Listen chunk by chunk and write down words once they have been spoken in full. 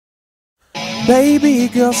Baby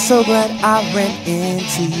girl, so glad I ran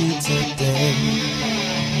into you today.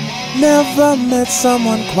 Never met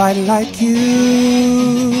someone quite like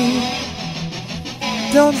you.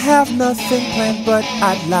 Don't have nothing planned, but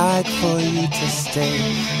I'd like for you to stay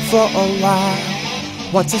for a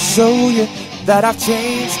while. Want to show you that I've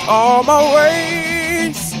changed all my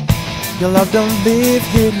ways. Your love don't live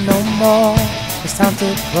here no more. It's time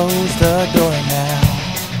to close the door now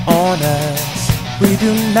on us. We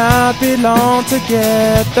do not belong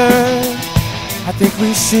together. I think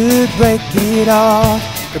we should break it off.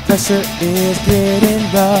 The pressure is getting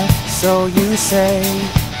rough. So you say,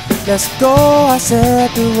 let's go our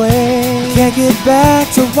separate ways. Can't get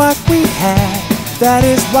back to what we had. That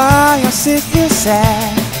is why I sit here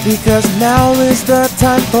sad, because now is the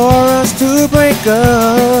time for us to break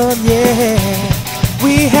up, yeah.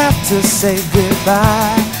 We have to say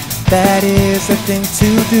goodbye. That is the thing to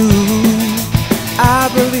do. I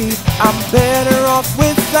believe I'm better off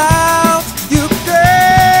without you,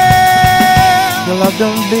 girl. Your love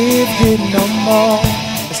don't live here no more.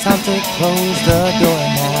 It's time to close the door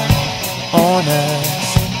now on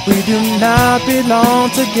us. We do not belong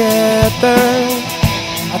together.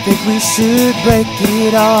 I think we should break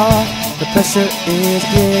it off. The pressure is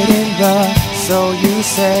getting rough. So you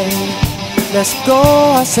say, let's go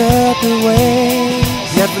our separate ways.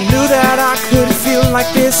 Never knew that I could feel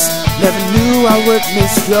like this. Never knew I would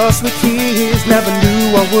miss your sweet kiss. Never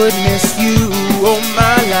knew I would miss you all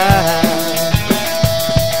my life.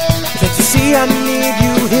 Can't you see I need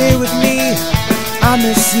you here with me? I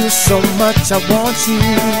miss you so much, I want you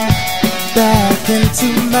back into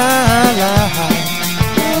my life.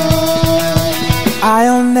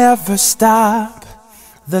 I'll never stop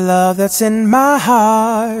the love that's in my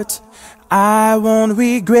heart. I won't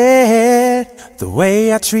regret the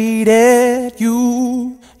way I treated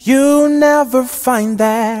you. You'll never find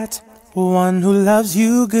that one who loves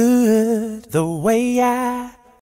you good the way I